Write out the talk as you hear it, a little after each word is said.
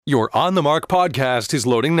Your On the Mark podcast is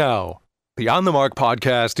loading now. The On the Mark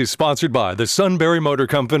podcast is sponsored by the Sunbury Motor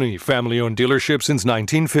Company, family-owned dealership since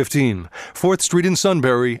 1915, 4th Street in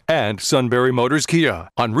Sunbury, and Sunbury Motors Kia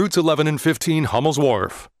on routes 11 and 15 Hummel's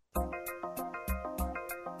Wharf.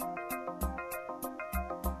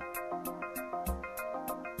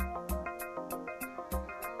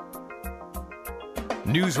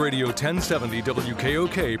 News Radio 1070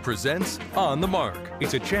 WKOK presents On the Mark.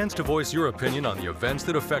 It's a chance to voice your opinion on the events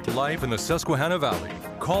that affect life in the Susquehanna Valley.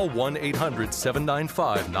 Call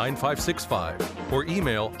 1-800-795-9565 or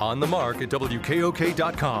email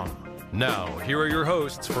onthemark@wkok.com. Now, here are your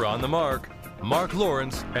hosts for On the Mark, Mark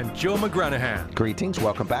Lawrence and Joe McGranahan. Greetings.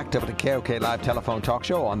 Welcome back to the KOK Live Telephone Talk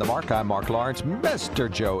Show. On the Mark, I'm Mark Lawrence.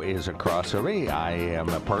 Mr. Joe is across from me. I am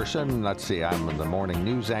a person. Let's see, I'm the morning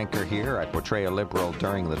news anchor here. I portray a liberal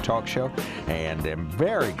during the talk show, and I'm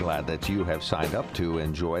very glad that you have signed up to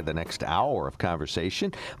enjoy the next hour of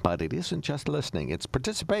conversation. But it isn't just listening, it's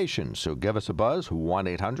participation. So give us a buzz,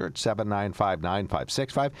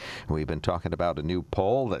 1-800-795-9565. We've been talking about a new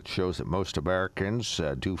poll that shows that most Americans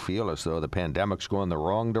do feel as though the pandemic's going the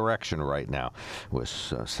wrong direction right now, with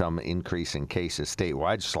some increase in cases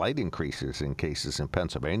statewide, slight increases in cases in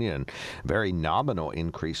Pennsylvania, and very nominal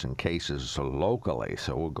increase in cases locally.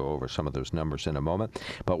 So we'll go over some of those numbers in a moment.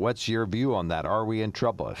 But what's your view on that? Are we in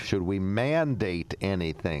trouble? Should we mandate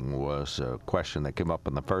anything was a question that came up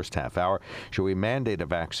in the first half hour. Should we mandate a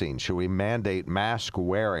vaccine? Should we mandate mask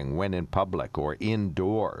wearing when in public or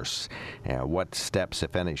indoors? What steps,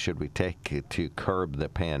 if any, should we take to curb the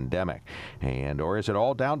pandemic? Or is it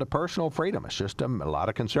all down to personal freedom? It's just a lot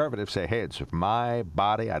of conservatives say, hey, it's my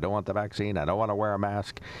body. I don't want the vaccine. I don't want to wear a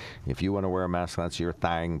mask. If you want to wear a mask, that's your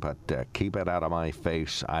thing, but keep it out of my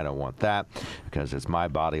face. I don't want that because it's my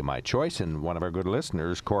body, my choice. And one of our good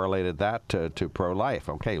listeners correlated that to pro-life.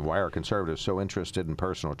 Okay, why are conservatives so interested in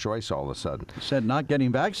personal choice all of a sudden? Said not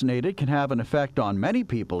getting vaccinated can have an effect on many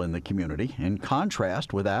people in the community. In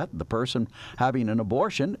contrast with that, the person having an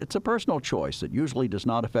abortion, it's a personal choice that usually does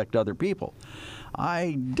not affect other people.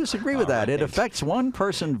 I disagree with that. It affects one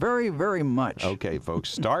person very, very much. Okay, folks,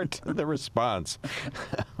 start the response.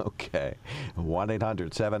 Okay.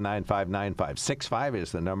 1-800-795-9565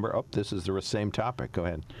 is the number. Oh, this is the same topic. Go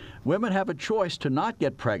ahead. Women have a choice to not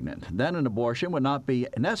get pregnant. Then an abortion would not be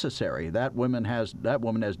necessary. That woman has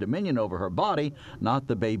dominion over her body, not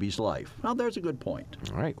the baby's life. Now, there's a good point.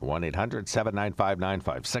 All right.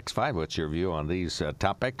 1-800-795-9565. What's your view on these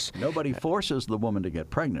topics? Nobody forces the woman to get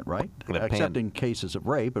pregnant, right? Except in cases of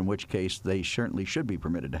rape, in which case they certainly should be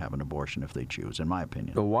permitted to have an abortion if they choose, in my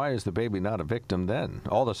opinion. Well, why is the baby not a victim then?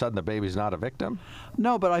 All of a sudden the baby's not a victim?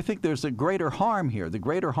 No, but I think there's a greater harm here. The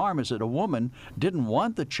greater harm is that a woman didn't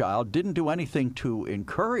want the child, didn't do anything to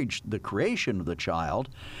encourage the creation of the child,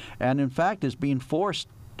 and in fact is being forced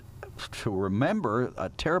to remember a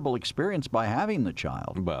terrible experience by having the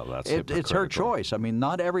child. Well, that's it's her choice. I mean,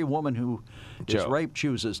 not every woman who is raped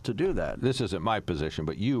chooses to do that. This isn't my position,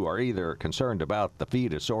 but you are either concerned about the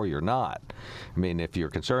fetus or you're not. I mean, if you're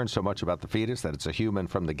concerned so much about the fetus that it's a human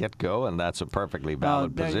from the get-go, and that's a perfectly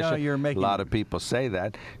valid position. A lot of people say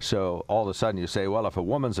that. So all of a sudden you say, well, if a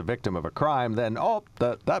woman's a victim of a crime, then,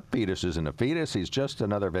 that fetus isn't a fetus. He's just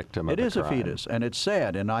another victim of a crime. It is a fetus, and it's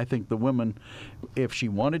sad. And I think the woman, if she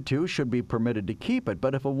wanted to, should be permitted to keep it.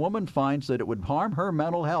 But if a woman finds that it would harm her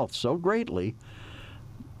mental health so greatly,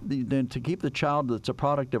 then to keep the child that's a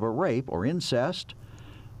product of a rape or incest,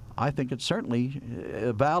 I think it's certainly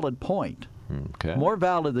a valid point. Okay. More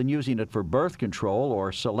valid than using it for birth control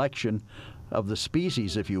or selection of the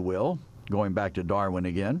species, if you will. Going back to Darwin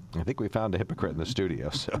again. I think we found a hypocrite in the studio,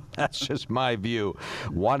 so that's just my view.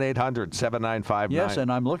 1-800-795-9. Yes, and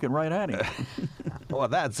I'm looking right at him. Well,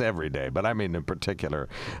 that's every day, but I mean in particular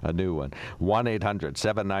a new one.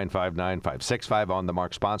 1-800-795-9565 on the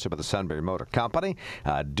Mark, sponsored by the Sunbury Motor Company.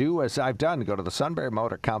 Do as I've done. Go to the Sunbury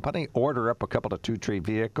Motor Company, order up a couple of two-tree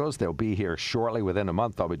vehicles. They'll be here shortly. Within a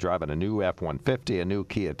month, I'll be driving a new F-150, a new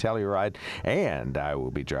Kia Telluride, and I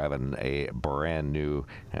will be driving a brand new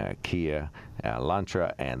Kia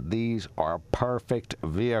Elantra, and these are perfect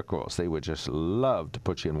vehicles. They would just love to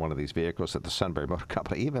put you in one of these vehicles at the Sunbury Motor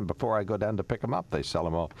Company. Even before I go down to pick them up, they sell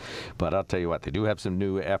them all. But I'll tell you what, they do have some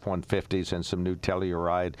new F-150s and some new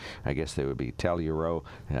Telluride. I guess they would be Telluro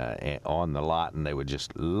on the lot, and they would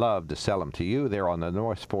just love to sell them to you. They're on the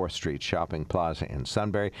North 4th Street Shopping Plaza in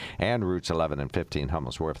Sunbury and routes 11 and 15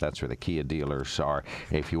 Hummel's Wharf. That's where the Kia dealers are.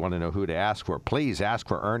 If you want to know who to ask for, please ask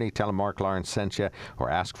for Ernie. Tell him Mark Lawrence sent you,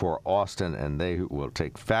 or ask for Austin, and they will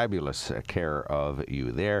take fabulous care of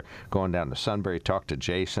you there. Going down to Sunbury, talk to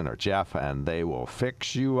Jason or Jeff, and they will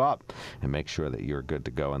fix you up and make sure that you're good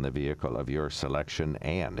to go in the vehicle of your selection.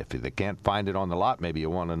 And if they can't find it on the lot, maybe you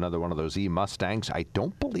want another one of those E-Mustangs. I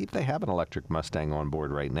don't believe they have an electric Mustang on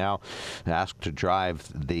board right now. Ask to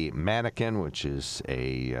drive the Mannequin, which is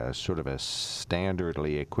a sort of a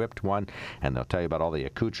standardly equipped one, and they'll tell you about all the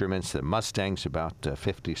accoutrements. The Mustang's about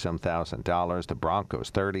 $50-some thousand. The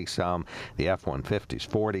Bronco's $30-some. The F-150's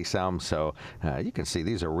 $40-some. So you can see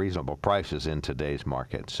these are reasonable prices in today's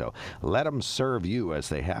market. So let them serve you as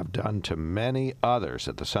they have done to many others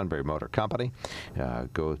at the Sunbury Motor Company.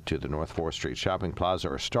 Go to the North 4th Street Shopping Plaza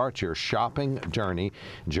or start your shopping journey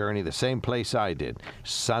the same place I did,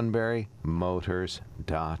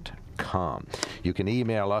 sunburymotors.com. You can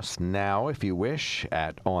email us now if you wish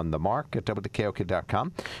at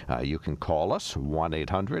onthemark@wkok.com. You can call us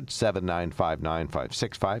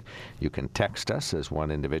 1-800-795-9565. You can text us, as one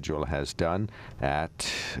individual has done,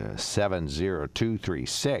 at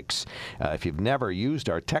 70236. If you've never used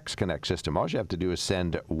our Text Connect system, all you have to do is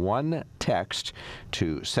send one text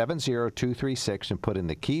to 70236 and put in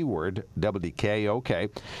the keyword WKOK.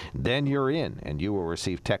 Then you're in, and you will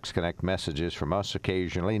receive Text Connect messages from us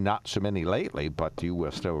occasionally, not so many lately, but you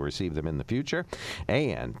will still receive them in the future.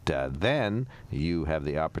 And then you have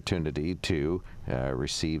the opportunity to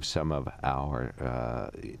receive some of our,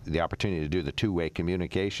 the opportunity to do the two-way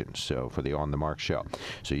communications, so for the On the Mark show.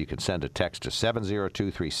 So you can send a text to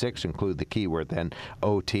 70236, include the keyword then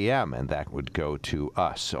OTM, and that would go to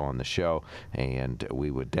us on the show, and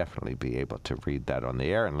we would definitely be able to read that on the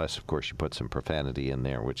air, unless, of course, you put some profanity in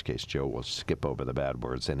there, in which case Joe will skip over the bad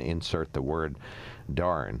words and insert the word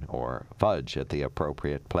darn or fudge at the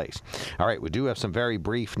appropriate place. All right, we do have some very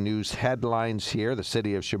brief news headlines here. The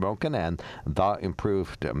city of Shamokin and the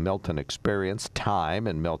Improved Milton Experience, Time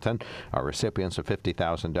in Milton, are recipients of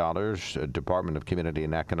 $50,000 Department of Community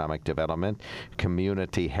and Economic Development,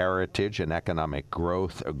 Community Heritage and Economic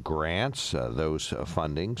Growth grants. Those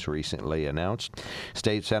fundings recently announced.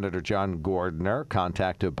 State Senator John Gordner,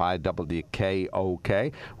 contacted by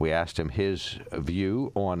WKOK. We asked him his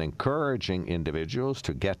view on encouraging individuals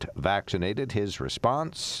to get vaccinated. His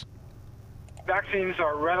response: vaccines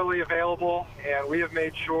are readily available, and we have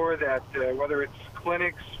made sure that whether it's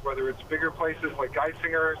clinics, whether it's bigger places like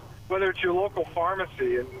Geisinger, whether it's your local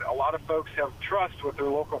pharmacy, and a lot of folks have trust with their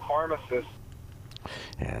local pharmacists.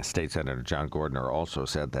 And State Senator John Gordner also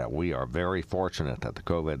said that we are very fortunate that the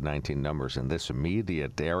COVID-19 numbers in this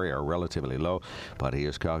immediate area are relatively low, but he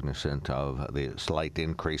is cognizant of the slight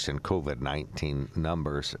increase in COVID-19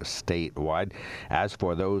 numbers statewide. As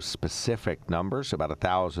for those specific numbers, about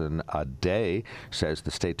 1,000 a day, says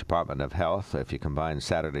the State Department of Health. If you combine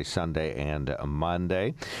Saturday, Sunday, and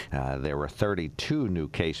Monday, there were 32 new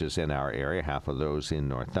cases in our area, half of those in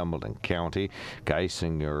Northumberland County.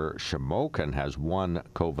 Geisinger Shamokin has one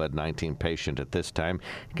COVID-19 patient at this time.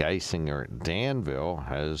 Geisinger Danville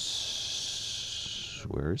has,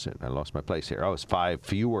 where is it? I lost my place here. Oh, it's 5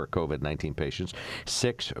 fewer COVID-19 patients.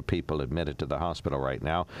 6 people admitted to the hospital right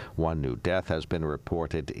now. 1 new death has been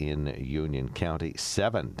reported in Union County.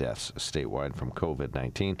 7 deaths statewide from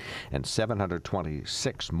COVID-19, and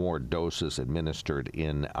 726 more doses administered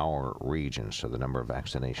in our region. So the number of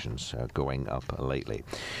vaccinations going up lately.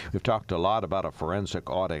 We've talked a lot about a forensic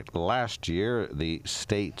audit last year. The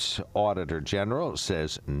state's Auditor General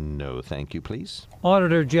says no, thank you, please.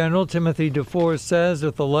 Auditor General Timothy DeForest says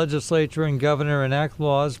if the legislature and governor enact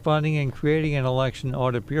laws funding and creating an election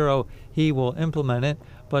audit bureau, he will implement it.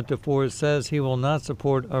 But DeForest says he will not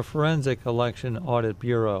support a forensic election audit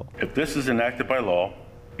bureau. If this is enacted by law,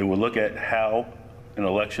 it will look at how an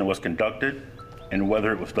election was conducted and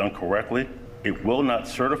whether it was done correctly. It will not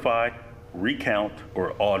certify, recount,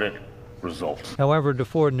 or audit results. However,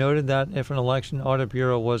 DeForest noted that if an election audit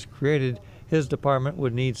bureau was created, his department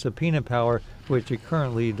would need subpoena power, which it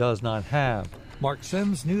currently does not have. Mark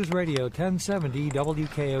Sims, News Radio 1070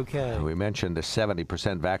 WKOK. We mentioned a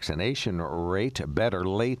 70% vaccination rate. Better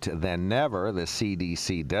late than never. The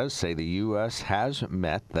CDC does say the U.S. has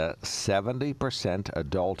met the 70%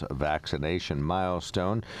 adult vaccination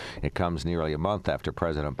milestone. It comes nearly a month after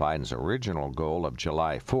President Biden's original goal of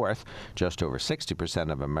July 4th. Just over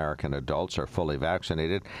 60% of American adults are fully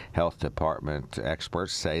vaccinated. Health Department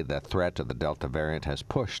experts say the threat of the Delta variant has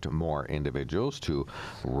pushed more individuals to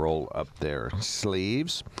roll up their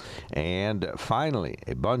sleeves. And finally,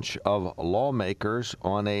 a bunch of lawmakers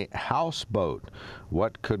on a houseboat.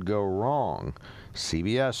 What could go wrong?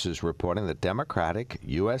 CBS is reporting that Democratic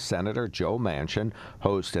U.S. Senator Joe Manchin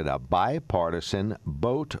hosted a bipartisan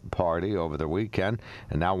boat party over the weekend,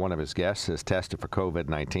 and now one of his guests has tested for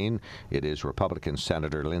COVID-19. It is Republican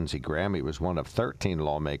Senator Lindsey Graham. He was one of 13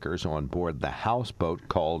 lawmakers on board the houseboat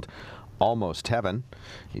called almost heaven.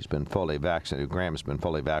 He's been fully vaccinated. Graham's been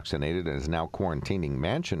fully vaccinated and is now quarantining.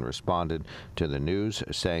 Manchin responded to the news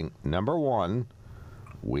saying, number one,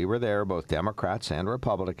 we were there, both Democrats and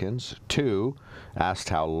Republicans. 2, asked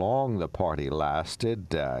how long the party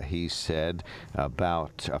lasted. He said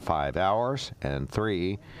about 5 hours. And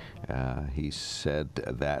 3, he said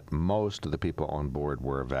that most of the people on board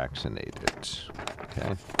were vaccinated.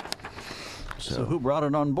 Okay. So who brought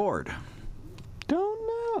it on board?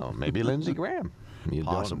 Don't know. Maybe Lindsey Graham.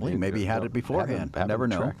 Possibly. Maybe he had it beforehand. Never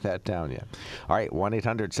know. Track that down yet. All right,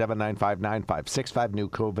 1-800-795-9565. New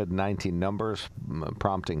COVID-19 numbers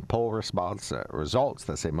prompting poll results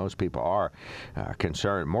that say most people are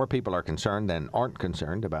concerned. More people are concerned than aren't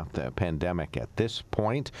concerned about the pandemic at this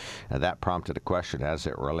point. That prompted a question as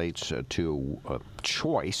it relates to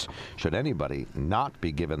choice. Should anybody not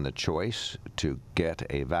be given the choice to get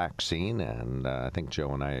a vaccine? And I think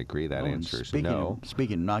Joe and I agree that answer is no.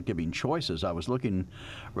 Speaking of not giving choices, I was looking.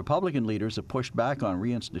 Republican leaders have pushed back on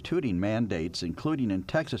reinstituting mandates, including in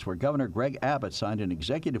Texas, where Governor Greg Abbott signed an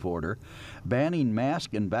executive order banning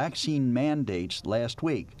mask and vaccine mandates last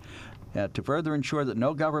week. To further ensure that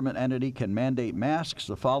no government entity can mandate masks,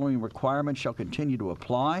 the following requirements shall continue to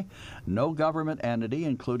apply. No government entity,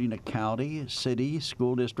 including a county, city,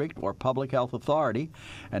 school district, or public health authority,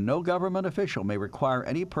 and no government official may require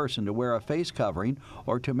any person to wear a face covering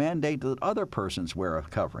or to mandate that other persons wear a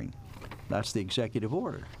covering. That's the executive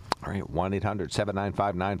order. All right,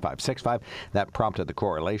 1-800-795-9565. That prompted the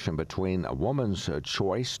correlation between a woman's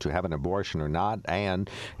choice to have an abortion or not and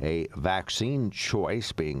a vaccine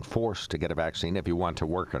choice, being forced to get a vaccine if you want to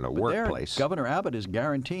work in a workplace. Governor Abbott is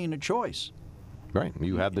guaranteeing a choice. Right,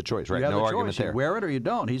 you have the choice, right? You have no the argument choice. there. You wear it or you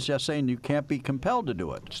don't. He's just saying you can't be compelled to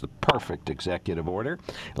do it. It's the perfect executive order.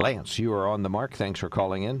 Lance, you are on the mark. Thanks for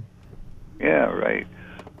calling in. Yeah, right.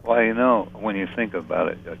 Well, you know, when you think about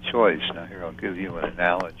it, a choice, now here I'll give you an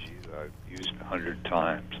analogy that I've used 100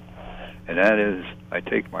 times, and that is I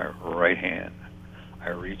take my right hand, I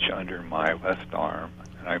reach under my left arm,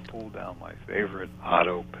 and I pull down my favorite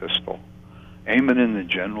auto pistol, aim it in the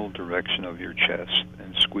general direction of your chest,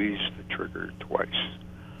 and squeeze the trigger twice.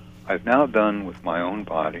 I've now done with my own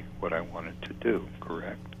body what I wanted to do,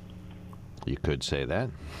 correct? You could say that.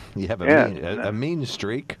 You have a mean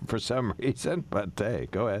streak for some reason, but hey,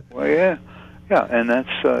 go ahead. Well, yeah, and that's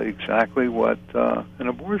exactly what an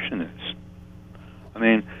abortion is. I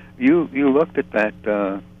mean, you looked at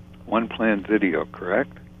that One Plan video,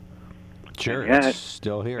 correct? Sure, it's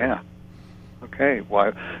still here. Yeah. Okay.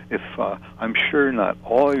 Well, if I'm sure not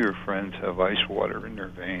all your friends have ice water in their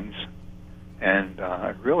veins, and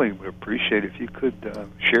I really would appreciate if you could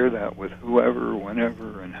share that with whoever,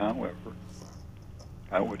 whenever, and however.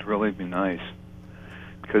 That would really be nice.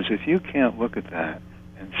 Because if you can't look at that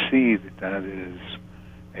and see that that is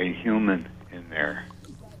a human in there,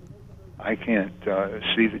 I can't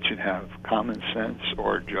see that you'd have common sense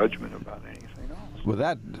or judgment about anything else. Well,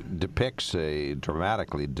 that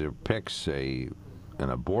dramatically depicts an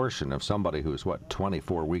abortion of somebody who's,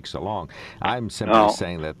 24 weeks along. I'm simply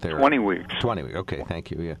saying that they're 20 weeks. 20 weeks. Okay,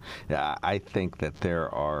 thank you. Yeah, I think that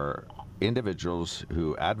there are individuals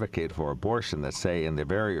who advocate for abortion that say in the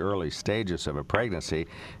very early stages of a pregnancy,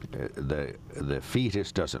 the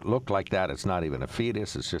fetus doesn't look like that. It's not even a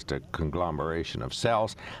fetus. It's just a conglomeration of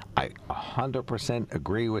cells. I 100%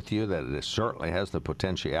 agree with you that it certainly has the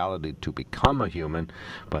potentiality to become a human,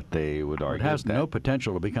 but they would argue it has that no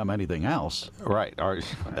potential to become anything else. Right.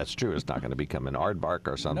 That's true. It's not going to become an aardvark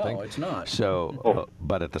or something. No, it's not. So,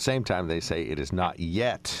 but at the same time, they say it is not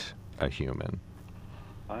yet a human.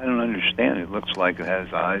 I don't understand. It looks like it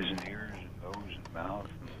has eyes and ears and nose and mouth.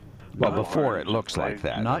 Well, before it looks like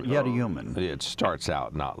that. Not yet a human. It starts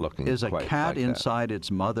out not looking Is a quite cat like inside that. its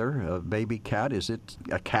mother, a baby cat? Is it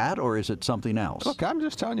a cat or is it something else? Look, I'm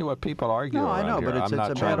just telling you what people argue No, I around know, here. but it's I'm a not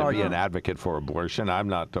bad trying to be argument. an advocate for abortion. I'm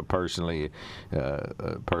not personally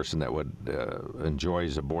a person that would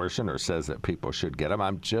enjoys abortion or says that people should get them.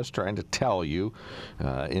 I'm just trying to tell you,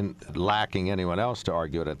 in lacking anyone else to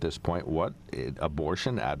argue it at this point, what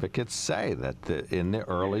abortion advocates say, that in the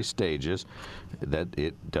early stages that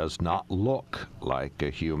it does not look like a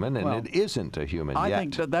human, and it isn't a human yet. I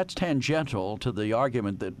think that's tangential to the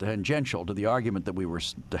argument that we were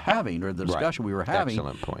having, or the discussion we were having,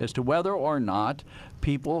 Excellent point. as to whether or not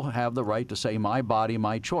people have the right to say my body,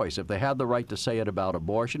 my choice. If they have the right to say it about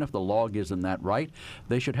abortion, if the law gives them that right,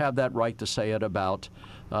 they should have that right to say it about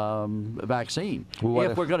vaccine. Well,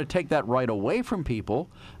 if we're going to take that right away from people,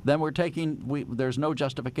 then there's no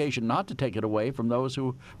justification not to take it away from those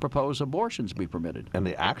who propose abortions be permitted. And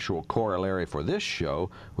the actual corollary for this show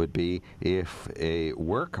would be if a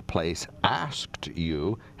workplace asked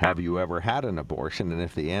you, have you ever had an abortion? And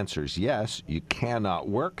if the answer is yes, you cannot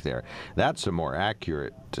work there. That's a more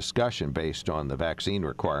accurate discussion based on the vaccine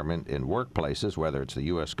requirement in workplaces, whether it's the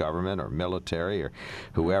U.S. government or military or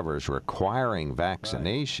whoever is requiring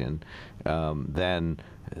vaccination. Then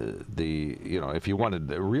if you wanted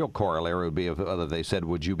the real corollary would be if whether they said,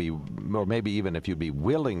 would you be, or maybe even if you'd be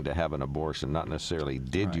willing to have an abortion, not necessarily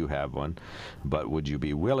did you have one, but would you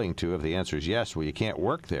be willing to? If the answer is yes, well, you can't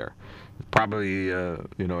work there. Probably, it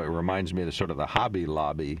reminds me of the sort of the Hobby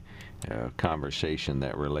Lobby conversation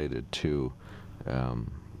that related to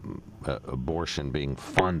abortion being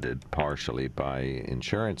funded partially by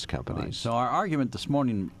insurance companies. Right. So our argument this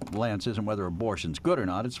morning, Lance, isn't whether abortion's good or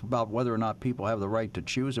not. It's about whether or not people have the right to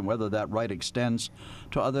choose and whether that right extends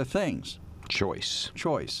to other things. Choice,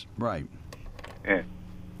 right. Yeah.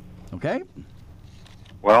 Okay?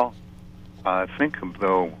 Well, think,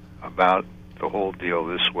 though, about the whole deal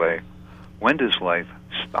this way. When does life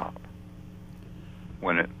stop?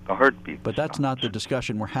 When the heartbeat But that's stops. not the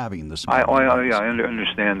discussion we're having this I morning.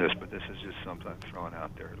 understand this, but this is just something I'm throwing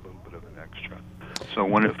out there, a little bit of an extra. So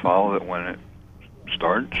when it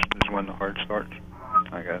starts is when the heart starts.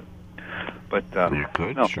 I got it. But you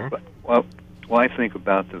could, no, sure. But, well, I think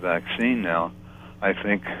about the vaccine now. I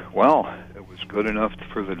think, it was good enough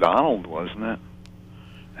for the Donald, wasn't it?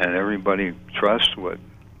 And everybody trusts what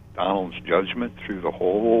Donald's judgment through the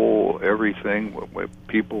whole everything with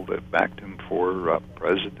people that backed him for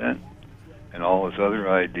president and all his other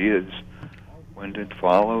ideas. When did it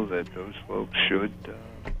follow that those folks should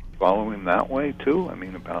follow him that way too? I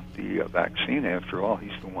mean, about the vaccine. After all,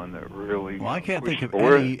 he's the one that really. Well, I can't think of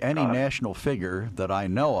pushed any national figure that I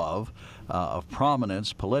know of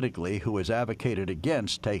prominence politically who has advocated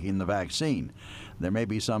against taking the vaccine. There may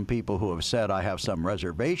be some people who have said, I have some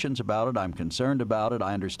reservations about it, I'm concerned about it.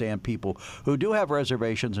 I understand people who do have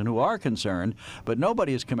reservations and who are concerned, but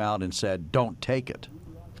nobody has come out and said, don't take it.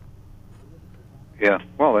 Yeah,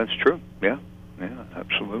 well, that's true. Yeah,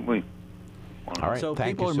 absolutely. All right. So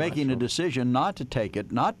Thank people you are so making much, a decision not to take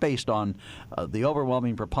it, not based on the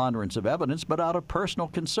overwhelming preponderance of evidence, but out of personal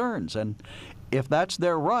concerns. And if that's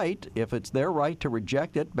their right, if it's their right to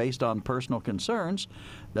reject it based on personal concerns,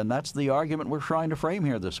 then that's the argument we're trying to frame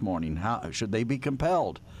here this morning. How should they be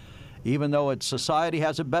compelled? Even though society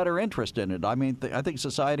has a better interest in it. I mean, I think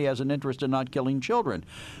society has an interest in not killing children.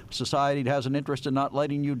 Society has an interest in not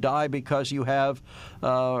letting you die because you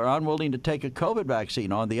are unwilling to take a COVID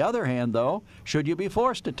vaccine. On the other hand, though, should you be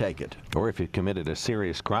forced to take it? Or if you committed a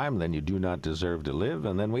serious crime, then you do not deserve to live,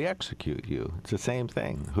 and then we execute you. It's the same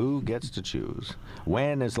thing. Who gets to choose?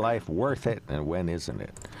 When is life worth it, and when isn't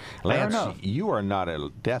it? Lance, you are not a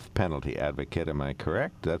death penalty advocate, am I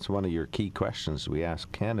correct? That's one of your key questions we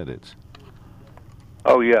ask candidates.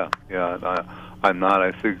 Oh yeah. I'm not.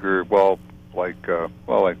 I figure, like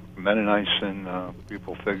Mennonites and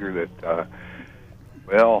people figure that,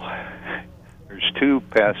 there's two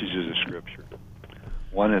passages of Scripture.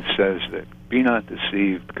 One that says that, "Be not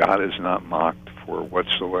deceived; God is not mocked. For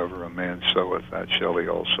whatsoever a man soweth, that shall he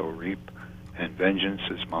also reap. And vengeance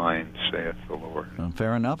is mine, saith the Lord."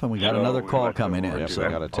 Fair enough, and we got another call coming in. Yes,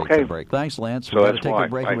 I got to take the break. Thanks, Lance. So We've got to that's take why. a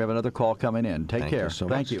break, and we have another call coming in. Take care.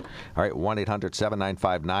 Thank you. All right,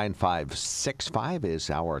 1-800-795-9565 is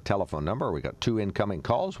our telephone number. We got 2 incoming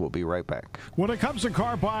calls. We'll be right back. When it comes to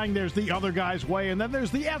car buying, there's the other guy's way, and then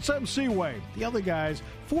there's the SMC way. The other guys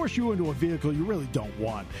force you into a vehicle you really don't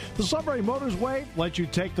want. The Sunbury Motors way lets you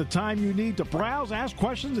take the time you need to browse, ask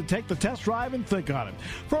questions, and take the test drive and think on it.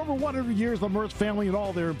 For over 100 years, the Mertz family and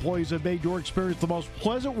all their employees have made your experience the most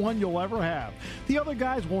pleasant one you'll ever have. The other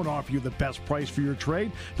guys won't offer you the best price for your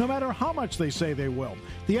trade, no matter how much they say they will.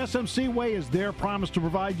 The SMC way is their promise to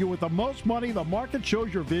provide you with the most money the market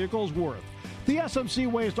shows your vehicle is worth. The SMC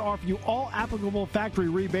way is to offer you all applicable factory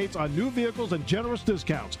rebates on new vehicles and generous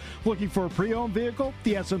discounts. Looking for a pre-owned vehicle?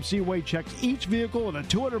 The SMC way checks each vehicle in a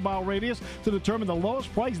 200-mile radius to determine the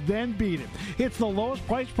lowest price, then beat it. It's the lowest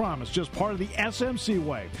price promise, just part of the SMC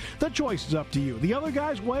way. The choice is up to you, the other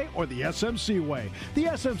guy's way or the SMC way. The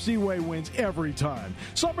SMC way wins every time.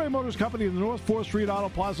 Sunbury Motors Company in the North 4th Street Auto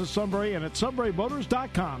Plaza, Sunbury, and at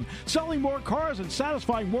sunburymotors.com. Selling more cars and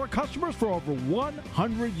satisfying more customers for over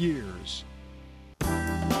 100 years.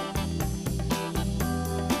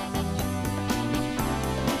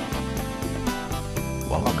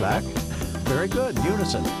 Welcome back. Very good.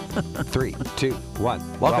 Unison. 3, 2,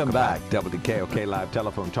 1. Welcome back. WKOK Live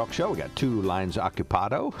Telephone Talk Show. We got 2 lines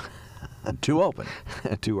occupado. 2 open.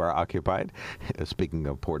 2 are occupied. Speaking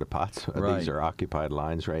of porta pots, Right. these are occupied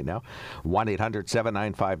lines right now.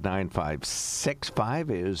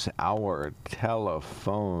 1-800-795-9565 is our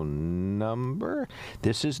telephone number.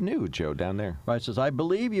 This is new, Joe, down there. Right, it says, I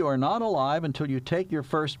believe you are not alive until you take your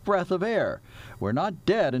first breath of air. We're not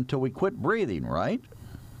dead until we quit breathing, right?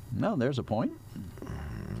 No, there's a point.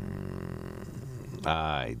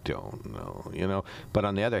 I don't know, But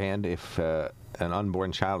on the other hand, if an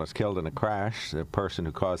unborn child is killed in a crash, the person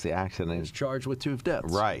who caused the accident Is charged with 2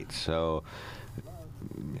 deaths. right. So,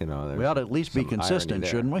 there's We ought to at least be some consistent,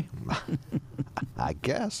 irony shouldn't there. we? I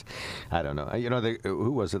guess. I don't know.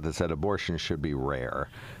 Who was it that said abortion should be rare?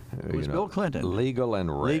 It was Bill Clinton. Legal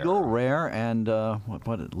and rare. Legal, rare, and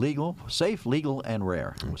legal, safe, legal, and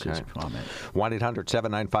rare was his comment.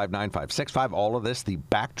 1-800-795-9565. All of this, the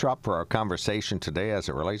backdrop for our conversation today as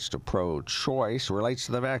it relates to pro-choice, relates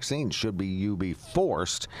to the vaccine. Should you be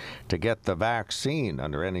forced to get the vaccine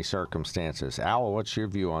under any circumstances? Al, what's your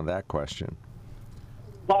view on that question?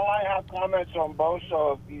 Well, I have comments on both.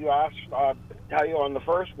 So if you ask, tell you on the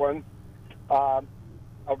first one,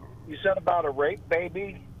 you said about a rape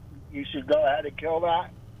baby, you should go ahead and kill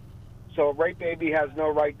that. So a rape baby has no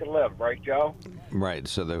right to live, right, Joe? Right.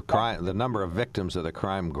 So the number of victims of the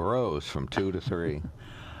crime grows from 2 to 3.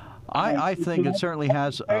 I think it certainly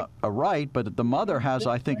has a right, but the mother has,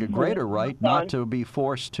 I think, a greater right not to be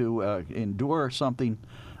forced to endure something,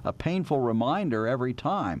 a painful reminder every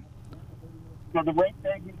time. So the rape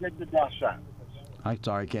baby gets the death sentence. I'm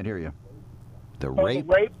sorry, I can't hear you. The So rape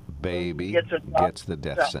the rape baby gets the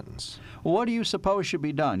death sentence. Well, what do you suppose should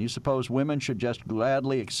be done? You suppose women should just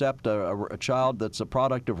gladly accept a child that's a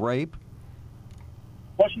product of rape?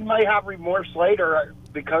 Well, she may have remorse later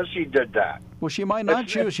because she did that. Well, she might not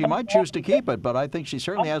choose. She might choose to keep it, but I think she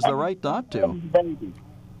certainly has the right not to.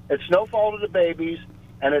 It's no fault of the babies,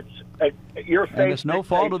 and it's your faith. And it's no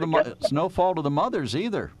fault of it's no fault of the mothers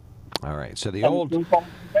either. All right. So the It's old. no fault of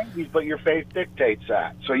the babies, but your faith dictates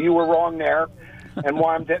that. So you were wrong there, and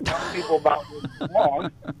why I'm telling people about what's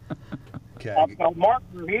wrong. Okay. Mark,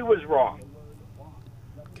 he was wrong.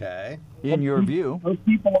 Okay. In your view, Those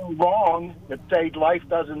people are wrong that say life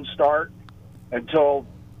doesn't start until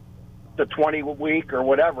the 20th week or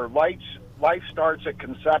whatever. Life starts at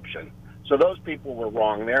conception. So those people were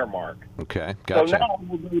wrong there, Mark. Okay. Gotcha. So now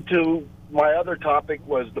we'll go to my other topic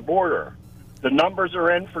was the border. The numbers are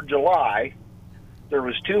in for July. There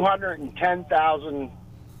was 210,000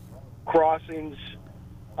 crossings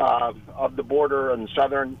of the border and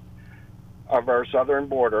our southern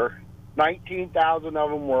border. 19,000 of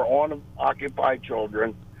them were unoccupied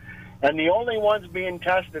children. And the only ones being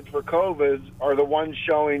tested for COVID are the ones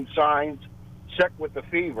showing signs sick with the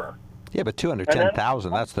fever. Yeah, but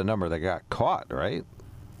 210,000, that's the number that got caught, right?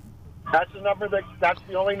 That's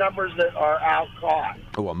the only numbers that are out caught.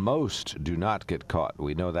 Well, most do not get caught.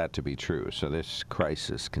 We know that to be true. So this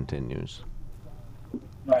crisis continues.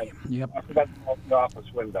 Right. Yep. I forgot to open the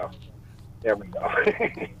office window. There we go.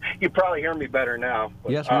 You probably hear me better now.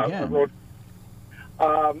 But, Yes, we can.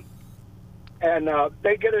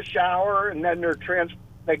 They get a shower, and then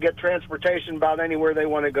they get transportation about anywhere they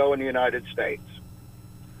want to go in the United States.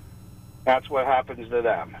 That's what happens to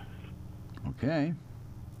them. okay.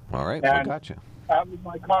 All right, And- we got you. That was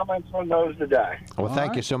my comments on those today. Well, All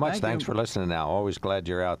thank you right, so much. thank Thanks you. for listening now. Always glad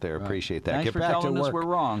you're out there. Appreciate that. Thanks Get for back telling to us work. we're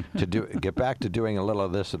wrong. Get back to doing a little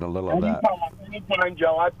of this and a little of that. Anytime,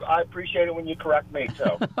 Joe. I appreciate it when you correct me,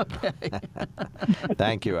 too.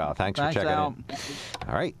 Thank you, Al. Thanks for checking Al. in.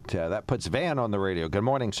 All right, that puts Van on the radio. Good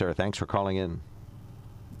morning, sir. Thanks for calling in.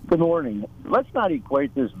 Good morning. Let's not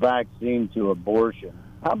equate this vaccine to abortion.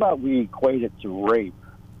 How about we equate it to rape?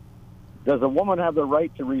 Does a woman have the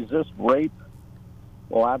right to resist rape?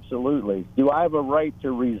 Well, absolutely. Do I have a right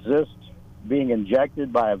to resist being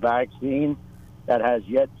injected by a vaccine that has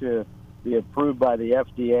yet to be approved by the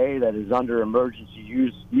FDA, that is under emergency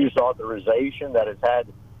use authorization, that has had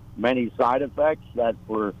many side effects, that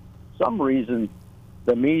for some reason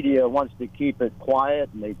the media wants to keep it quiet,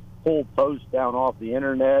 and they pull posts down off the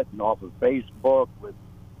internet and off of Facebook with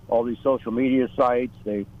all these social media sites.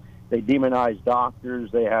 They demonize doctors.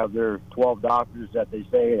 They have their 12 doctors that they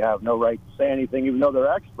say have no right to say anything, even though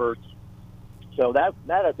they're experts. So that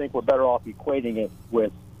I think we're better off equating it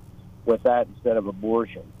with that instead of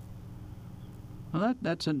abortion. Well,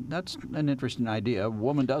 that's an interesting idea. A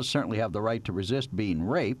woman does certainly have the right to resist being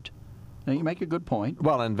raped. Now, you make a good point.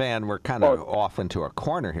 Well, and Van, we're kind of off into a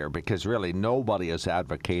corner here because really nobody is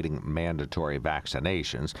advocating mandatory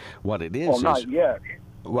vaccinations. What it is Well, not yet.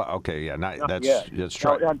 Well, okay, yeah, that's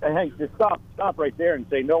true. true. Hey, just stop right there and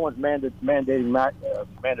say no one's mandating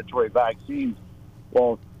mandatory vaccines.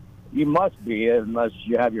 Well, you must be, unless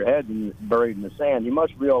you have your head buried in the sand. You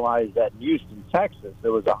must realize that in Houston, Texas,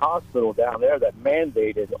 there was a hospital down there that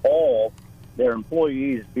mandated all their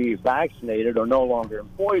employees be vaccinated or no longer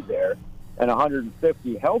employed there, and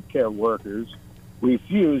 150 healthcare workers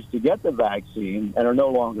refused to get the vaccine and are no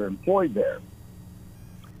longer employed there.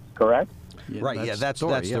 Correct? Yeah, right, that's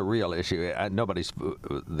the real issue.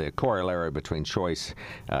 The corollary between choice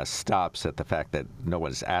stops at the fact that no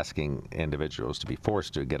one's asking individuals to be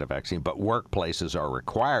forced to get a vaccine, but workplaces are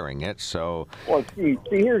requiring it. So, well, see,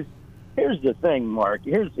 here's the thing, Mark.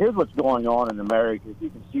 Here's what's going on in America. If you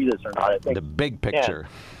can see this or not, I think the big picture.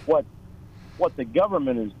 What the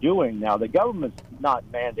government is doing now, the government's not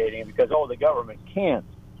mandating it because the government can't,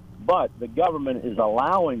 but the government is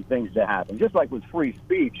allowing things to happen. Just like with free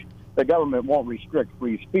speech. The government won't restrict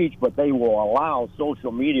free speech, but they will allow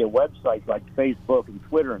social media websites like Facebook and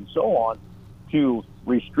Twitter and so on to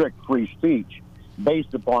restrict free speech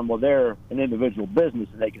based upon, they're an individual business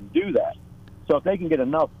and they can do that. So if they can get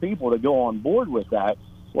enough people to go on board with that,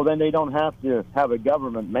 then they don't have to have a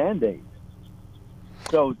government mandate.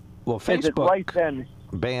 So Facebook is it right then?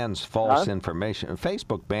 Bans false information.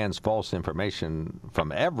 Facebook bans false information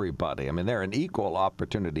from everybody. I mean, they're an equal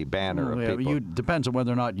opportunity banner of people. Depends on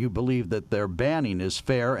whether or not you believe that their banning is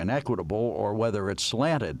fair and equitable or whether it's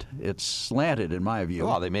slanted. It's slanted, in my view.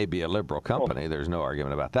 Well, they may be a liberal company. There's no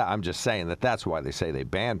argument about that. I'm just saying that's why they say they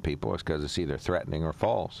ban people, is because it's either threatening or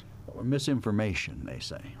false. Or misinformation, they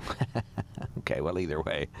say. Okay, well, either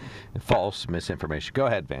way. False misinformation. Go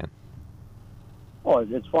ahead, Van. Well,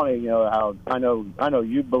 it's funny, how I know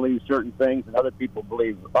you believe certain things and other people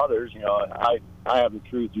believe others. I have the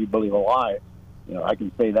truth, you believe a lie. I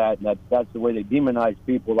can say that, and that's the way they demonize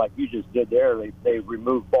people like you just did there. They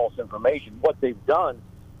remove false information. What they've done,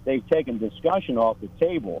 they've taken discussion off the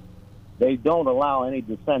table. They don't allow any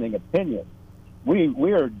dissenting opinion.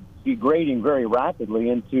 We are degrading very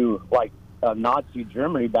rapidly into like Nazi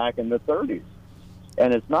Germany back in the 30s,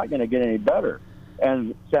 and it's not going to get any better.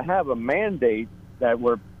 And to have a mandate that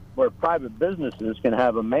where private businesses can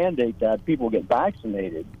have a mandate that people get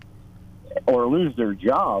vaccinated or lose their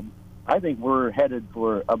job, I think we're headed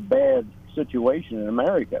for a bad situation in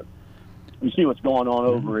America. You see what's going on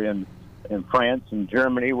over in France and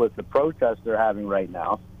Germany with the protests they're having right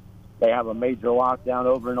now. They have a major lockdown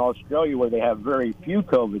over in Australia where they have very few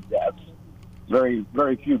COVID deaths, very,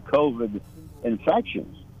 very few COVID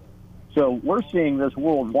infections. So we're seeing this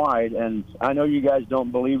worldwide, and I know you guys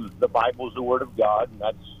don't believe the Bible is the Word of God, and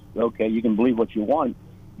that's okay. You can believe what you want,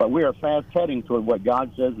 but we are fast heading toward what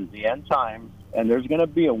God says is the end time, and there's going to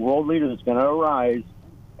be a world leader that's going to arise,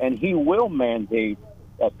 and he will mandate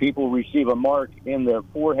that people receive a mark in their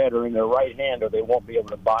forehead or in their right hand, or they won't be able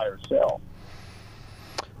to buy or sell.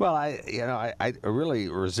 Well, I really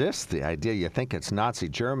resist the idea. You think it's Nazi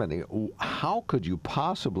Germany. How could you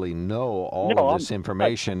possibly know all of this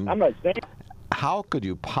information? I'm not saying. How could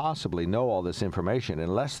you possibly know all this information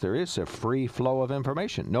unless there is a free flow of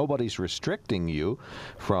information? Nobody's restricting you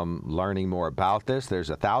from learning more about this. There's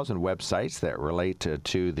 1,000 websites that relate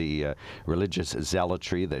to the religious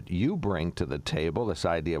zealotry that you bring to the table, this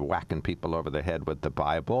idea of whacking people over the head with the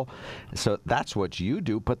Bible. So that's what you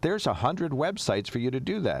do, but there's 100 websites for you to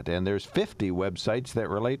do that, and there's 50 websites that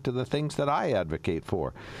relate to the things that I advocate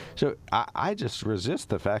for. So I just resist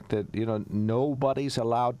the fact that, nobody's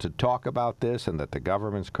allowed to talk about this and that the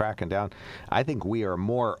government's cracking down. I think we are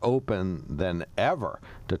more open than ever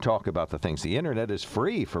to talk about the things. The internet is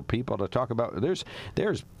free for people to talk about. There's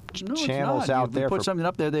channels out there. You put something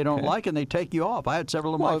up there they don't like, and they take you off. I had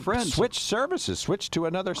several of my friends switch services. Switch to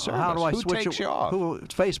another service. How do I Who switch? Takes you off?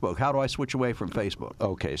 Facebook. How do I switch away from Facebook?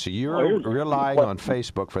 Okay, so you're relying on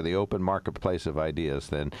Facebook for the open marketplace of ideas.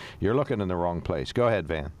 Then you're looking in the wrong place. Go ahead,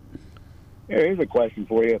 Van. Here's a question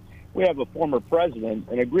for you. We have a former president,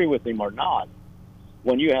 and agree with him or not,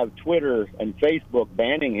 when you have Twitter and Facebook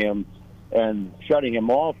banning him and shutting him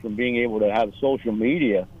off from being able to have social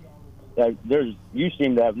media, you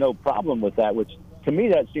seem to have no problem with that, which to me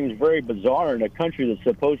that seems very bizarre in a country that's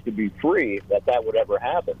supposed to be free that would ever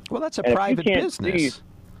happen. Well, that's a private business.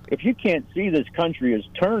 If you can't see this country is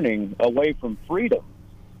turning away from freedom,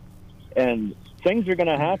 and things are going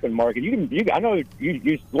to happen, Mark. And I know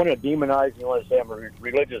you want to demonize, you want to say I'm a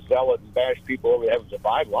religious zealot and bash people over the heavens of the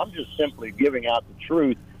Bible. I'm just simply giving out the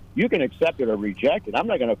truth. You can accept it or reject it. I'm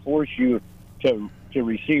not going to force you to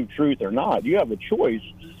receive truth or not. You have a choice,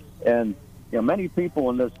 and many people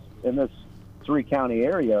in this 3-county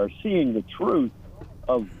area are seeing the truth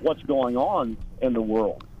of what's going on in the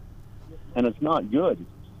world. and it's not good.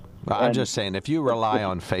 Well, I'm just saying, if you rely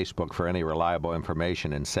on Facebook for any reliable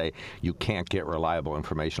information and say you can't get reliable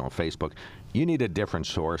information on Facebook, you need a different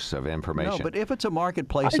source of information. No, but if it's a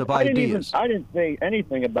marketplace of I ideas. I didn't say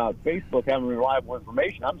anything about Facebook having reliable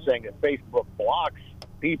information. I'm saying that Facebook blocks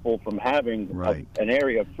people from having an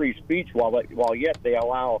area of free speech while yet they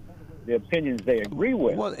allow the opinions they agree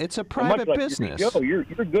with. Well, it's a private business. You're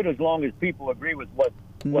good as long as people agree with what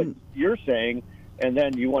you're saying, and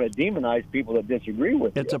then you want to demonize people that disagree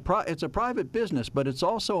with you. It's a private business, but it's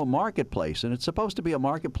also a marketplace, and it's supposed to be a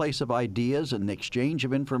marketplace of ideas and exchange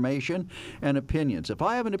of information and opinions. If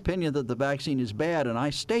I have an opinion that the vaccine is bad and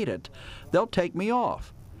I state it, they'll take me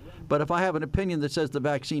off. But if I have an opinion that says the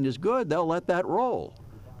vaccine is good, they'll let that roll.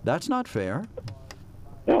 That's not fair.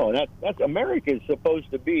 No, that's America is supposed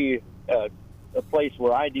to be a place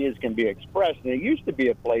where ideas can be expressed, and it used to be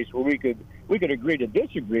a place where we could agree to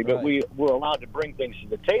disagree, but we were allowed to bring things to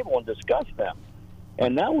the table and discuss them.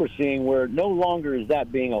 And now we're seeing where no longer is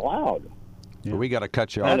that being allowed. Yeah. We got to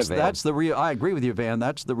cut you off, Van. That's the real. I agree with you, Van.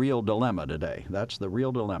 That's the real dilemma today. That's the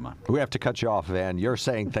real dilemma. We have to cut you off, Van. You're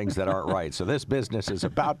saying things that aren't right. So this business is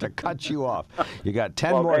about to cut you off. You got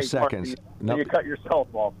 10 more seconds. Mark, you cut yourself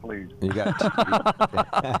off, please. You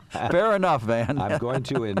got. Fair enough, Van. I'm going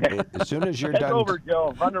to, as soon as you're Take done. over,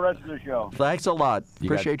 Joe. Run the rest of the show. Thanks a lot.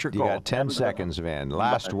 Appreciate your call. You got 10 seconds, Van.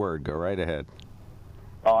 Last word. Go right ahead.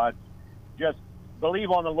 Just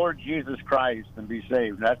believe on the Lord Jesus Christ and be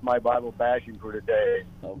saved. That's my Bible bashing for today.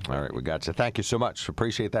 All right, we got you. Thank you so much.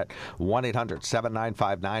 Appreciate that.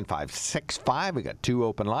 1-800-795-9565. We got 2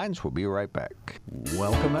 open lines. We'll be right back.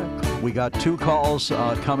 Welcome back. We got 2 calls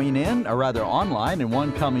coming in, or rather online, and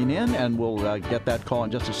 1 coming in, and we'll get that call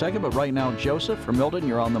in just a second. But right now, Joseph from Milton,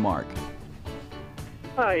 you're on the mark.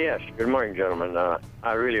 Yes. Good morning, gentlemen.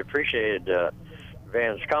 I really appreciated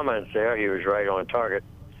Van's comments there. He was right on target.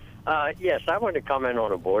 Yes, I want to comment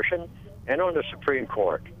on abortion and on the Supreme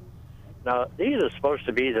Court. Now, these are supposed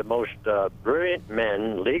to be the most brilliant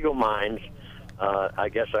men, legal minds, I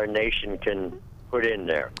guess our nation can put in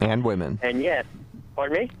there. And women. And yet,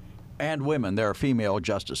 pardon me? And women. There are female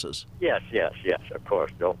justices. Yes, of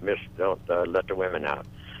course. Don't let the women out.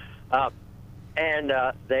 And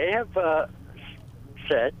they have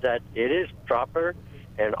said that it is proper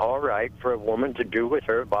and all right for a woman to do with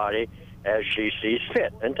her body as she sees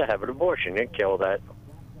fit, and to have an abortion and kill that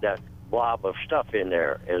blob of stuff in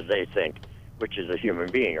there, as they think, which is a human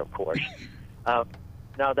being, of course. Now,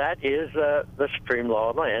 that is the supreme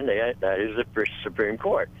law of the land. That is the Supreme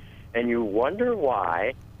Court. And you wonder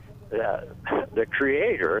why the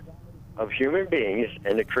creator of human beings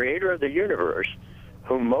and the creator of the universe,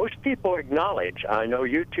 whom most people acknowledge, I know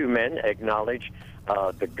you 2 men acknowledge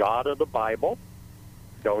the God of the Bible,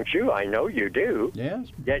 don't you? I know you do.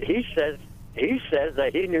 Yes. Yet he says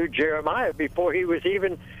that he knew Jeremiah before he was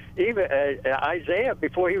even Isaiah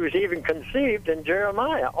before he was even conceived, and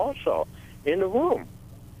Jeremiah also in the womb.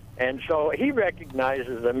 And so he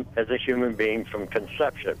recognizes them as a human being from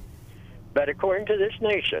conception. But according to this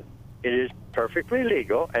nation, it is perfectly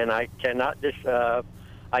legal, and I cannot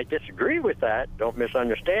I disagree with that. Don't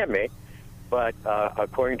misunderstand me. But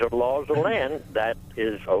according to the laws of the land, that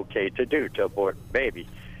is okay to do, to abort babies.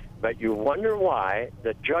 But you wonder why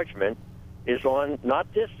the judgment is on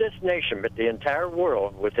not just this nation, but the entire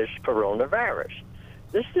world with this coronavirus.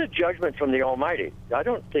 This is a judgment from the Almighty. I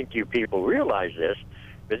don't think you people realize this,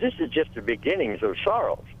 but this is just the beginnings of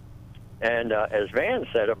sorrows. And as Van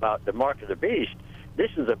said about the mark of the beast,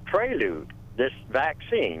 this is a prelude. This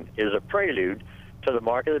vaccine is a prelude to the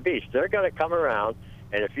mark of the beast. They're going to come around,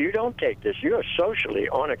 and if you don't take this, you're socially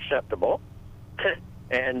unacceptable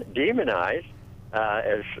and demonized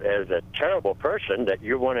as a terrible person, that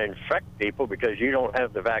you want to infect people because you don't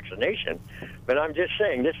have the vaccination. But I'm just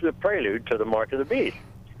saying, this is a prelude to the mark of the beast.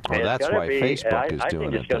 Well, that's why Facebook is doing it. I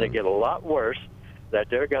think it's going to get a lot worse, that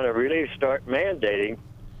they're going to really start mandating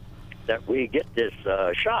that we get this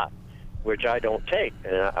shot, which I don't take.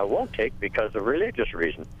 And I won't take because of religious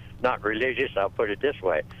reasons. Not religious, I'll put it this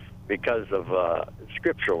way, because of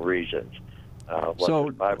scriptural reasons. What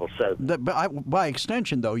the Bible says. By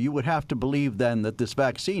extension, though, you would have to believe then that this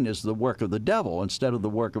vaccine is the work of the devil instead of the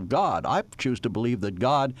work of God. I choose to believe that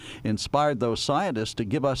God inspired those scientists to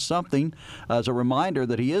give us something as a reminder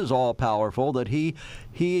that He is all-powerful, that He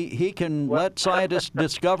can let scientists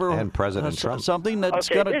discover and President Trump. Something that's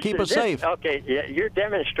going to keep us safe. Okay, you're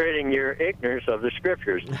demonstrating your ignorance of the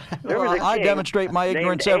Scriptures. I demonstrate my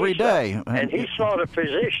ignorance every day. And he saw the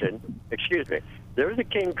physician, excuse me, there was a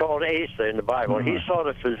king called Asa in the Bible, and he saw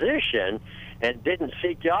the physician and didn't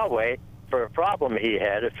seek Yahweh for a problem he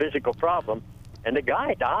had, a physical problem, and the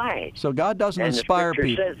guy died. So God doesn't And the inspire scripture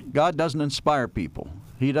people. says- God doesn't inspire people.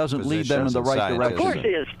 He doesn't lead them in the right Of direction. course,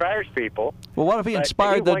 he inspires people. Well, what if he but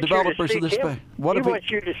inspired the wants you to developers of seek this? him. What He if he?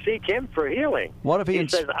 wants you to seek him for healing? What if he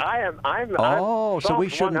says, I'm Oh, so we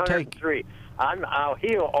Psalms shouldn't take- 103. I'll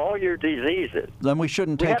heal all your diseases. Then we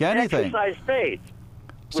shouldn't We take have anything. To exercise faith.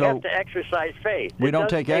 So we have to exercise faith. We It don't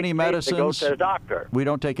doesn't take any faith medicines. To go to the doctor. We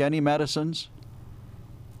don't take any medicines.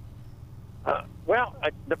 Well,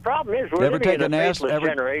 the problem is we're living in a faithless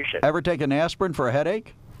generation. Ever take an aspirin for a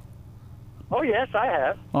headache? Oh, yes, I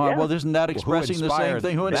have. Oh, yeah. well, isn't that expressing the same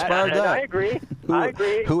thing? Who inspired that? I agree. I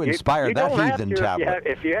agree. Who inspired you that don't have heathen to tablet?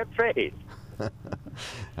 if you have faith.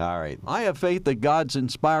 All right. I have faith that God's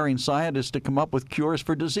inspiring scientists to come up with cures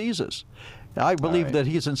for diseases. I believe that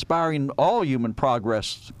He's inspiring all human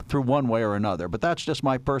progress through one way or another, but that's just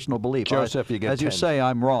my personal belief. Joseph, you get as 10. you say,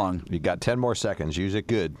 I'm wrong. You got 10 more seconds. Use it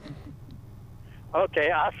good.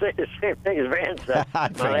 Okay, I'll say the same thing as Van said. I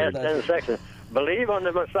My last figured. 10 seconds. Believe on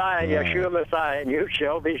the Messiah, Yeshua Messiah, and you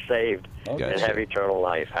shall be saved and Gotcha. have eternal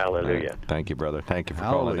life. Hallelujah. Thank you, brother. Thank you for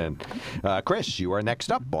Hallelujah. calling in. Chris, you are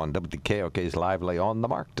next up on WKOK's Lively on the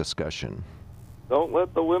Mark discussion. Don't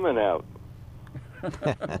let the women out.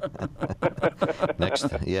 Next,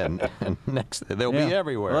 next, they'll be Yeah.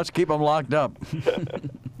 everywhere. Let's keep them locked up.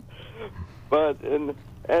 But in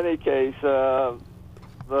any case,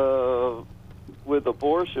 with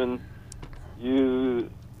abortion,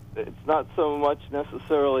 it's not so much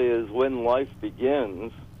necessarily as when life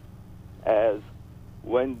begins as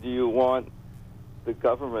when do you want the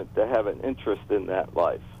government to have an interest in that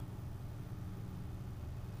life.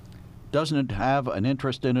 Doesn't it have an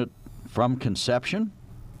interest in it from conception?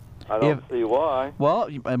 I don't see why. Well,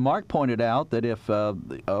 and Mark pointed out that if a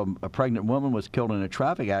pregnant woman was killed in a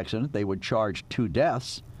traffic accident, they would charge 2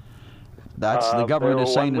 deaths. That's the government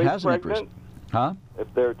is saying it has an interest. Huh?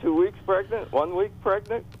 If they're 2 weeks pregnant, 1 week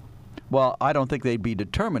pregnant? Well, I don't think they'd be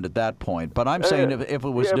determined at that point. But I'm saying if it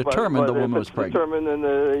was Yeah, determined but the woman if was it's pregnant. determined, then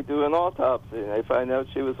they do an autopsy and they find out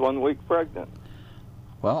she was 1 week pregnant.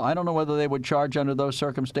 Well, I don't know whether they would charge under those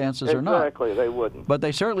circumstances or not. Exactly, they wouldn't. But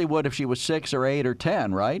they certainly would if she was 6 or 8 or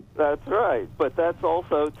 10, right? That's right. But that's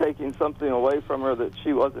also taking something away from her that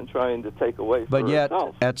she wasn't trying to take away from But yet,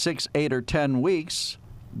 herself. at 6, 8, or 10 weeks,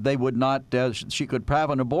 they would not. She could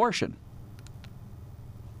have an abortion.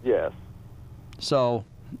 Yes. So,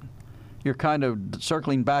 you're kind of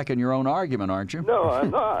circling back in your own argument, aren't you? No,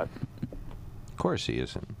 I'm not. Of course he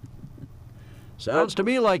isn't. Sounds to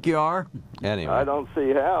me like you are. Anyway, I don't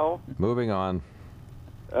see how. moving on.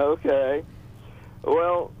 Okay.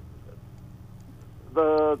 Well,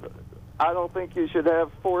 I don't think you should have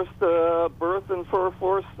forced birth and for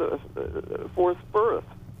forced birth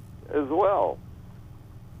as well.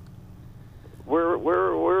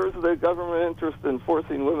 Where's the government interest in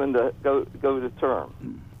forcing women to go to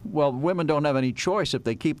term? Well, women don't have any choice. If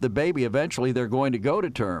they keep the baby, eventually they're going to go to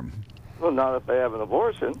term. Well, not if they have an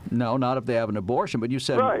abortion. No, not if they have an abortion. But you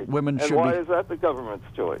said Right. women and should why be. is that the government's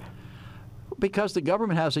choice? Because the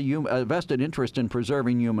government has a vested interest in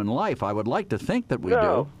preserving human life. I would like to think that we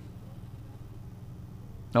No. do.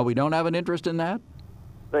 No, we don't have an interest in that?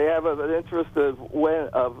 They have an interest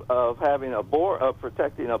of having of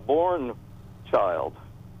protecting a born child.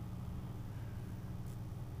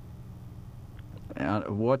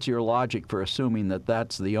 What's your logic for assuming that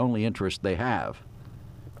that's the only interest they have?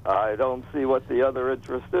 I don't see what the other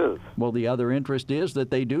interest is. Well, the other interest is that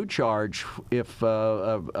they do charge if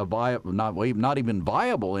not even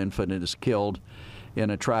viable infant is killed in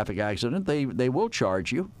a traffic accident, they will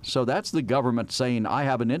charge you. So that's the government saying, I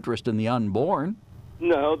have an interest in the unborn.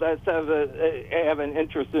 No, that's have an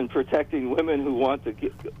interest in protecting women who want to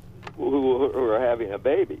who are having a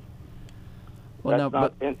baby. Well, That's no,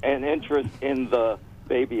 not an interest in the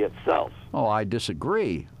baby itself. Oh, I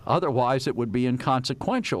disagree. Otherwise, it would be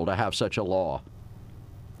inconsequential to have such a law.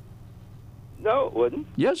 No, it wouldn't.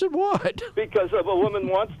 Yes, it would. Because if a woman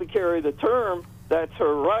wants to carry the term, that's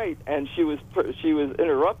her right, and she was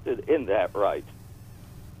interrupted in that right.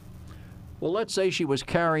 Well, let's say she was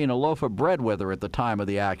carrying a loaf of bread with her at the time of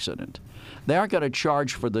the accident. They aren't going to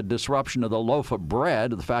charge for the disruption of the loaf of bread,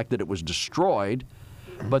 the fact that it was destroyed,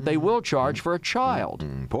 but they will charge for a child.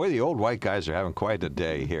 Boy, the old white guys are having quite a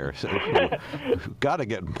day here. So we've got to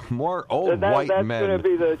get more old white that's men. That's going to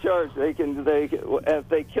be the charge. If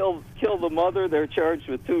they kill the mother, they're charged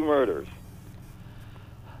with 2 murders.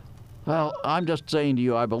 Well, I'm just saying to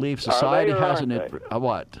you, I believe society has an aren't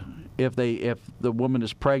what? If the woman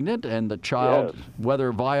is pregnant and the child, Yes.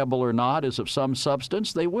 whether viable or not, is of some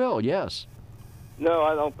substance, they will. Yes. No,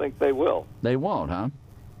 I don't think they will. They won't, huh?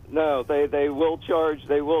 No, they will charge.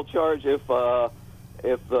 They will charge if the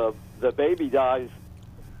the baby dies,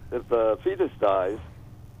 if the fetus dies,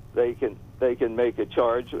 they can make a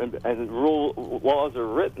charge, and laws are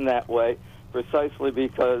written that way precisely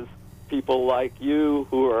because people like you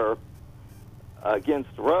who are against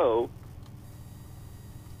Roe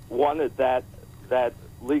wanted that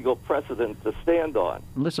legal precedent to stand on.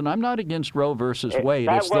 Listen, I'm not against Roe versus Wade.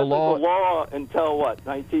 That It's the law. wasn't the law until, what,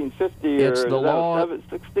 1950 It's or the law.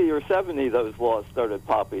 60 or 70, those laws started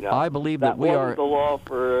popping up. I believe that we wasn't are the law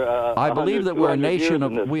for I believe that we're a 200 nation years in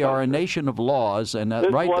of this we are a country. nation of laws, and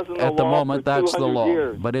This right wasn't at the the law moment for that's the 200 law.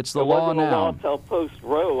 years. But it's the It law wasn't the law now. until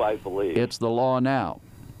post-Roe, I believe. It's the law now.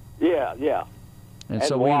 Yeah. And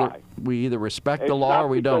so why? we either respect It's the law not or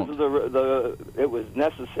we because don't. of it was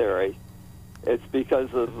necessary. It's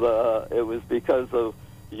because of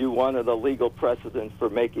you wanted a legal precedent for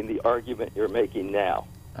making the argument you're making now.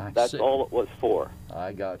 That's all it was for.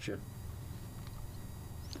 I got you.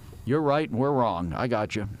 You're right and we're wrong. I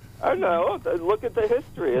got you. I know. Look at the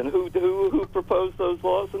history and who proposed those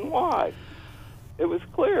laws and why. It was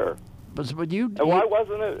clear. But you. And why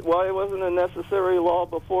wasn't it a necessary law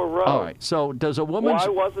before Roe? All right. So does a woman? Why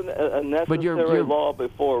wasn't it a necessary law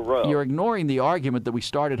before Roe? You're ignoring the argument that we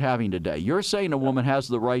started having today. You're saying a woman has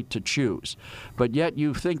the right to choose, but yet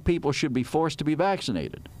you think people should be forced to be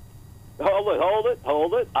vaccinated.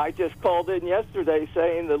 Hold it. I just called in yesterday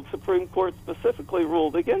saying the Supreme Court specifically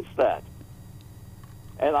ruled against that.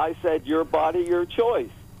 And I said, your body, your choice.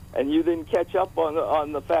 And you didn't catch up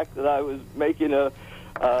on the fact that I was making an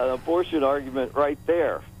abortion argument right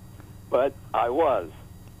there. But I was.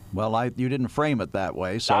 Well, you didn't frame it that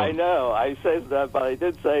way, so. I know. I said that, but I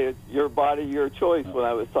did say it's your body, your choice when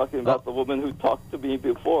I was talking about the woman who talked to me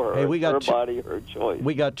before. Hey, we got her body, her choice.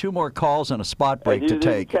 We got 2 more calls and a spot break and you to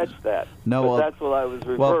take. didn't catch that. No, but that's what I was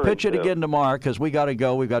referring to. Well, pitch it again tomorrow because we got to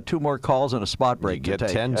go. We've got 2 more calls and a spot break You to get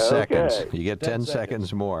take. 10 seconds. You get 10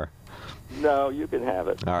 seconds more. No, you can have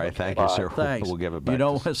it. All right, thank you, sir. Thanks. We'll give it back. You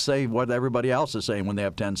don't say what everybody else is saying when they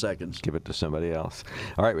have 10 seconds. Give it to somebody else.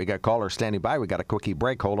 All right, we got callers standing by. We got a quickie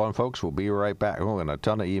break. Hold on, folks. We'll be right back. Oh, and a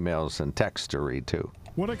ton of emails and texts to read, too.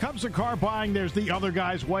 When it comes to car buying, there's the other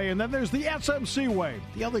guy's way, and then there's the SMC way.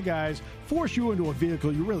 The other guys force you into a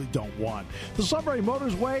vehicle you really don't want. The Sunbury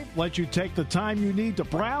Motors way lets you take the time you need to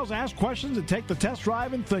browse, ask questions, and take the test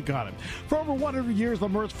drive and think on it. For over 100 years, the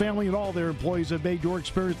Mertz family and all their employees have made your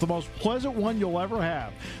experience the most pleasant one you'll ever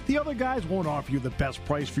have. The other guys won't offer you the best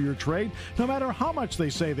price for your trade, no matter how much they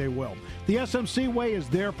say they will. The SMC way is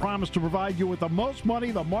their promise to provide you with the most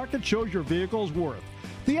money the market shows your vehicle is worth.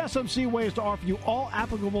 The SMC way is to offer you all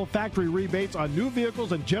applicable factory rebates on new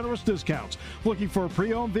vehicles and generous discounts. Looking for a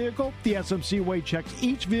pre-owned vehicle? The SMC way checks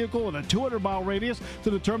each vehicle in a 200-mile radius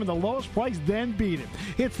to determine the lowest price, then beat it.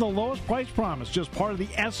 It's the lowest price promise, just part of the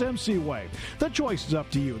SMC way. The choice is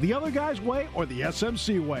up to you, the other guy's way or the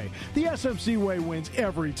SMC way. The SMC way wins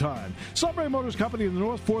every time. Sunbury Motors Company in the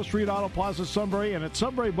North 4th Street Auto Plaza, Sunbury, and at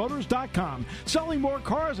sunburymotors.com. Selling more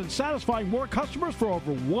cars and satisfying more customers for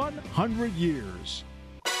over 100 years.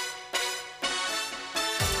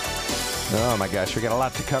 Oh, my gosh. We got a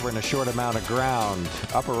lot to cover in a short amount of ground.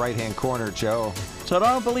 Upper right-hand corner, Joe. So I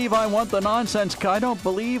don't believe I want the nonsense. I don't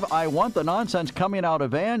believe I want the nonsense coming out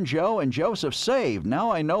of Ann, Joe, and Joseph Saved.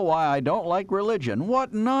 Now I know why I don't like religion.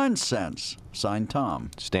 What nonsense. Signed,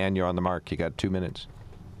 Tom. Stan, you're on the mark. You got 2 minutes.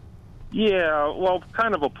 Yeah, well,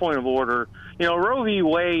 kind of a point of order. You know, Roe v.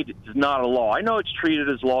 Wade is not a law. I know it's treated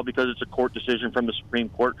as law because it's a court decision from the Supreme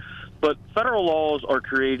Court, but federal laws are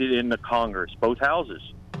created in the Congress. Both houses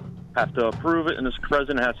have to approve it, and the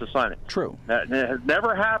president has to sign it. True. That has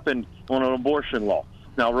never happened on an abortion law.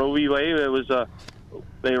 Now, Roe v. Wade, she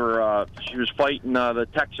was fighting the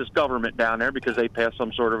Texas government down there because they passed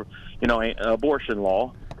some sort of, abortion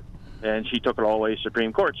law, and she took it all the way to the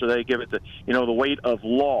Supreme Court. So they give it the weight of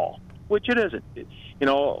law, which it isn't.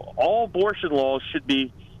 All abortion laws should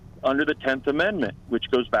be under the 10th Amendment, which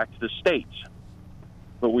goes back to the states.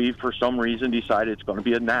 But we, for some reason, decided it's going to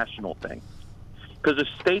be a national thing. Because the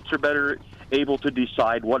states are better able to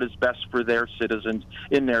decide what is best for their citizens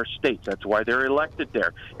in their states. That's why they're elected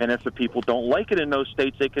there. And if the people don't like it in those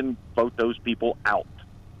states, they can vote those people out.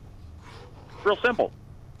 Real simple.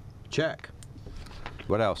 Check.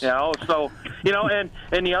 What else? And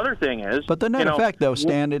the other thing is... But the net effect, though,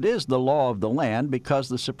 Stan, it is the law of the land because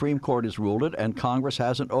the Supreme Court has ruled it and Congress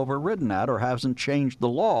hasn't overridden that or hasn't changed the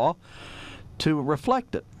law to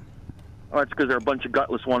reflect it. Well, it's because they're a bunch of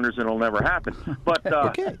gutless wonders and it'll never happen. But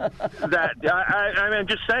I'm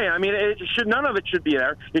just saying. I mean, none of it should be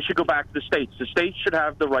there. It should go back to the states. The states should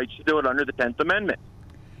have the rights to do it under the 10th Amendment.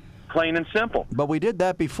 Plain and simple. But we did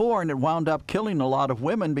that before, and it wound up killing a lot of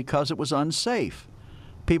women because it was unsafe.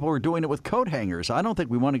 people were doing it with coat hangers. I don't think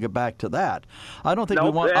we want to get back to that. I don't think we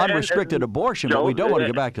Nope. want unrestricted abortion, but we Joe, don't want to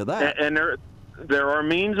get back to that. And there are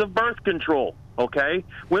means of birth control, okay?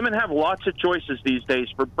 Women have lots of choices these days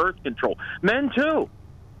for birth control. Men, too.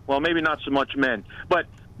 Well, maybe not so much men. But,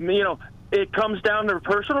 it comes down to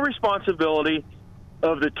personal responsibility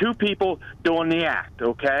of the two people doing the act,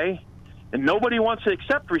 okay? And nobody wants to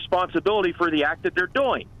accept responsibility for the act that they're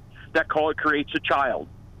doing. That creates a child.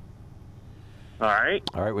 All right?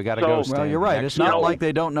 All right, we got to go, Stan. Well, you're right. Next It's not call. like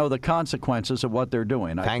they don't know the consequences of what they're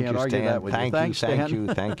doing. I Thank can't you, argue Stan. that with you. Thanks, Stan.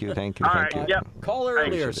 Thank you. All Thank right, you. yep. Call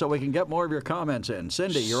earlier so we can get more of your comments in.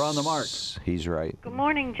 Cindy, you're on the mark. He's right. Good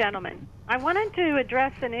morning, gentlemen. I wanted to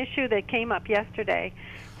address an issue that came up yesterday.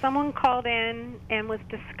 Someone called in and was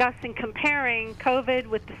comparing COVID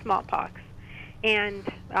with the smallpox, and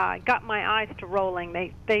got my eyes to rolling.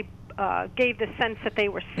 They gave the sense that they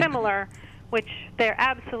were similar, which they're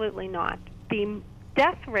absolutely not. The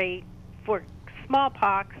death rate for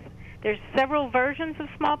smallpox, there's several versions of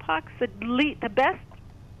smallpox. The best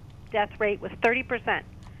death rate was 30%.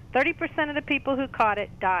 30% of the people who caught it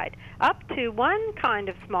died. Up to one kind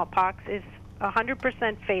of smallpox is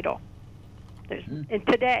 100% fatal. And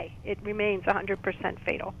today, it remains 100%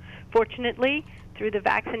 fatal. Fortunately, through the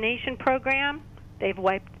vaccination program, they've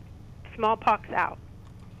wiped smallpox out.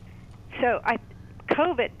 So,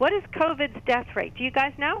 COVID, what is COVID's death rate? Do you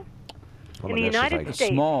guys know? Well, in the United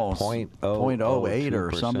States, small, 0.08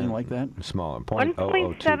 or something like that. Smaller,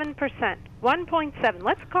 1.7%. 1.7.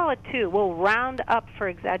 Let's call it 2. We'll round up for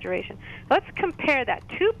exaggeration. Let's compare that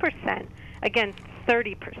 2% against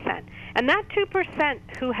 30%. And that 2%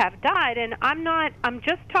 who have died, and I'm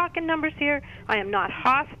just talking numbers here. I am not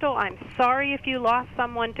hostile. I'm sorry if you lost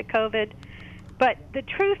someone to COVID. But the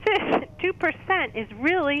truth is, 2% is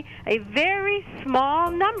really a very small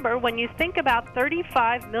number when you think about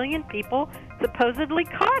 35 million people supposedly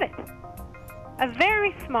caught it. A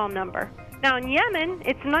very small number. Now, in Yemen,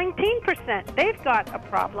 it's 19%. They've got a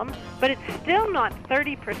problem, but it's still not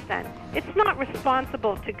 30%. It's not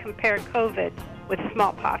responsible to compare COVID with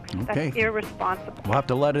smallpox. Okay. That's irresponsible. We'll have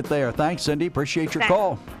to let it there. Thanks, Cindy. Appreciate your Thanks.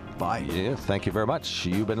 call. Bye. Yes, thank you very much.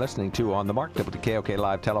 You've been listening to On the Mark, WKOK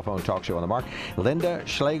Live Telephone Talk Show On the Mark. Linda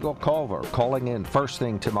Schlegel-Culver calling in first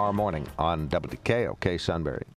thing tomorrow morning on WKOK Sunbury.